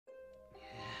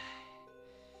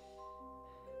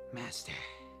Master.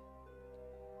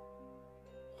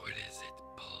 What is it,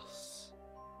 Pulse?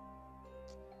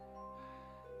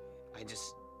 I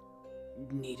just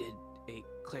needed a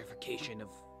clarification of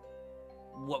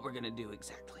what we're gonna do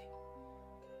exactly.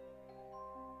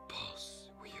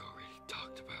 Pulse, we already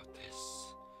talked about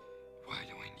this. Why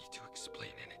do I need to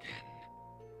explain it again?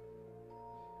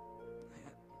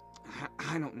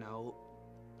 I don't know.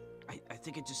 I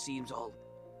think it just seems all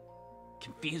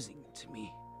confusing to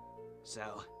me.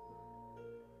 So,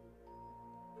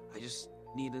 I just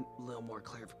need a little more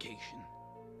clarification.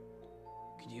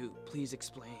 Could you please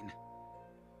explain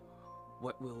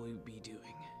what will we be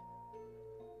doing?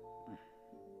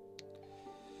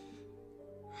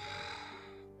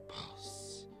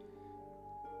 Pulse,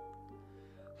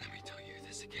 let me tell you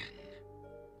this again.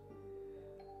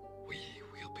 We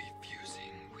will be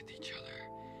fusing with each other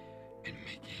and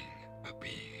making a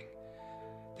being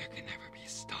that can never be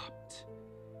stopped.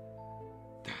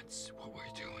 That's what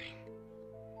we're doing.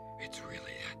 It's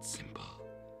really that simple.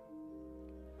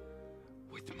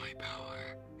 With my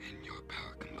power and your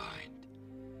power combined,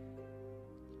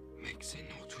 makes an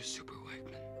ultra super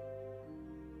weapon.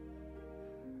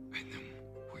 And then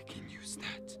we can use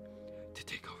that to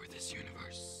take over this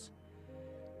universe.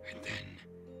 And then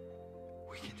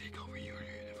we can take over your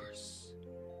universe.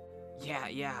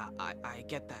 Yeah, I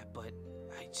get that, but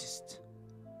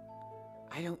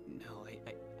I don't know.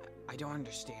 I don't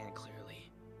understand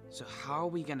clearly. So how are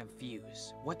we gonna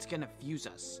fuse? What's gonna fuse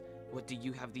us? What, do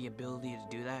you have the ability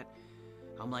to do that?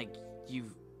 I'm like,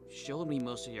 you've showed me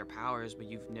most of your powers, but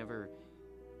you've never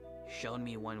shown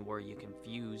me one where you can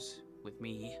fuse with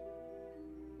me.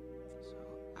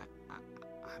 So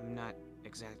I'm not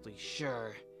exactly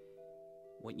sure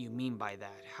what you mean by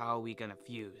that. How are we gonna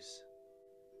fuse?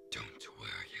 Don't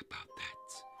worry about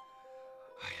that.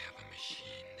 I have a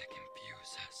machine that can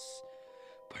fuse us,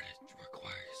 but it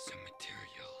requires some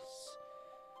materials.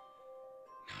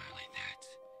 Not only that,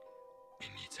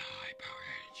 it needs a high power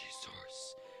energy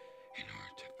source in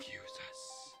order to fuse us.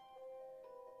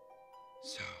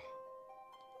 So,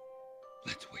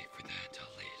 let's wait for that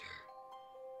until later.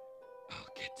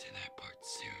 I'll get to that part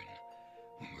soon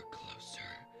when we're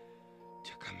closer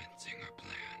to commencing our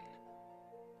plan.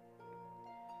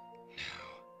 Now,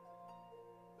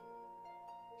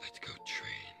 let's go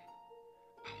train.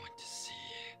 I want to see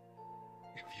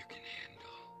if you can handle.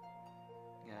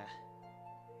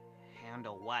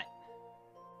 Handle what?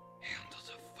 Handle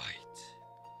the fight.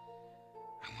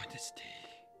 I want to see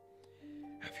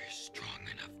if you're strong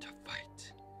enough to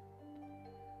fight.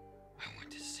 I want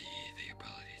to see the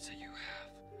abilities that you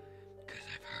have, because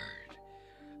I've heard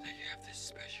that you have this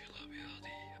special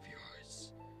ability of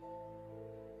yours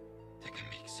that can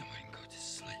make someone go to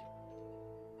sleep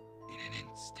in an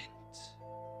instant.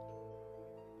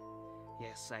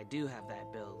 Yes, I do have that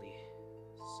ability.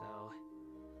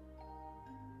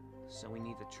 So we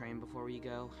need to train before we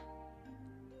go?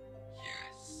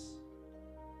 Yes.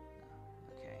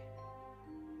 Okay.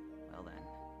 Well then.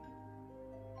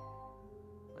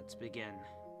 Let's begin.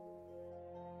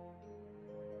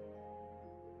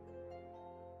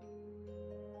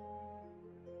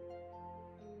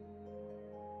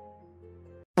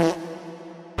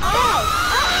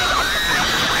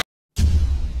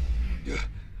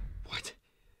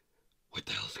 What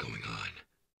the hell's going on?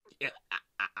 Yeah,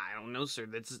 I don't know, sir.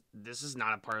 This is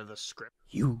not a part of the script.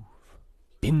 You've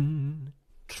been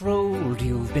trolled,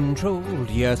 you've been trolled,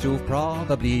 yes, you've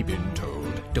probably been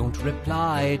told. Don't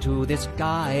reply to this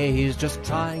guy, he's just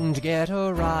trying to get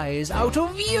a rise out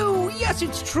of you. Yes,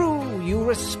 it's true, you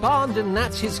respond and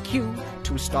that's his cue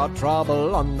to start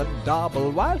trouble on the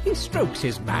double while he strokes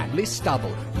his manly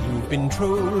stubble. You've been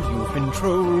trolled, you've been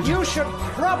trolled, you should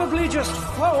probably just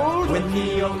fold when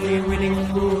the only winning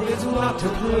move is not to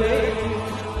play.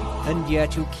 And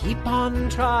yet you keep on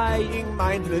trying,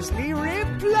 mindlessly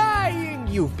replying.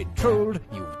 You've been trolled,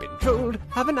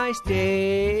 have a nice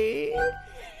day.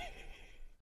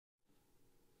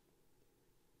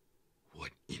 What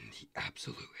in the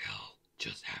absolute hell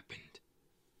just happened?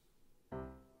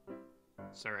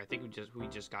 Sir, I think we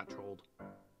just got trolled.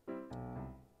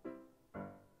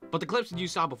 But the clips that you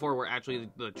saw before were actually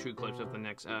the true clips of the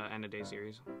next End of Day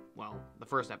series. Well, the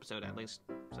first episode at least.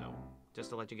 So, just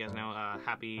to let you guys know,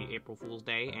 happy April Fool's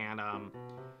Day, and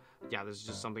yeah, this is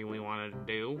just something we wanted to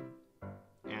do,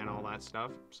 and all that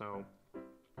stuff, so,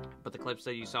 but the clips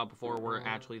that you saw before were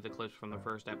actually the clips from the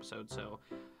first episode, so,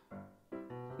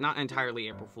 not entirely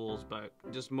April Fool's, but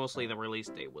just mostly the release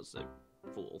date was the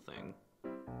Fool thing.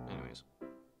 Anyways.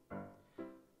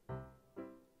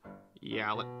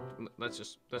 Yeah, let's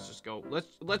just go.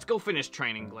 Let's go finish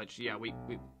training, Glitch. Yeah, we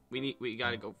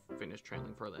gotta go finish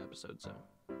training for the episode, so.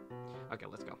 Okay,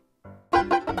 let's go.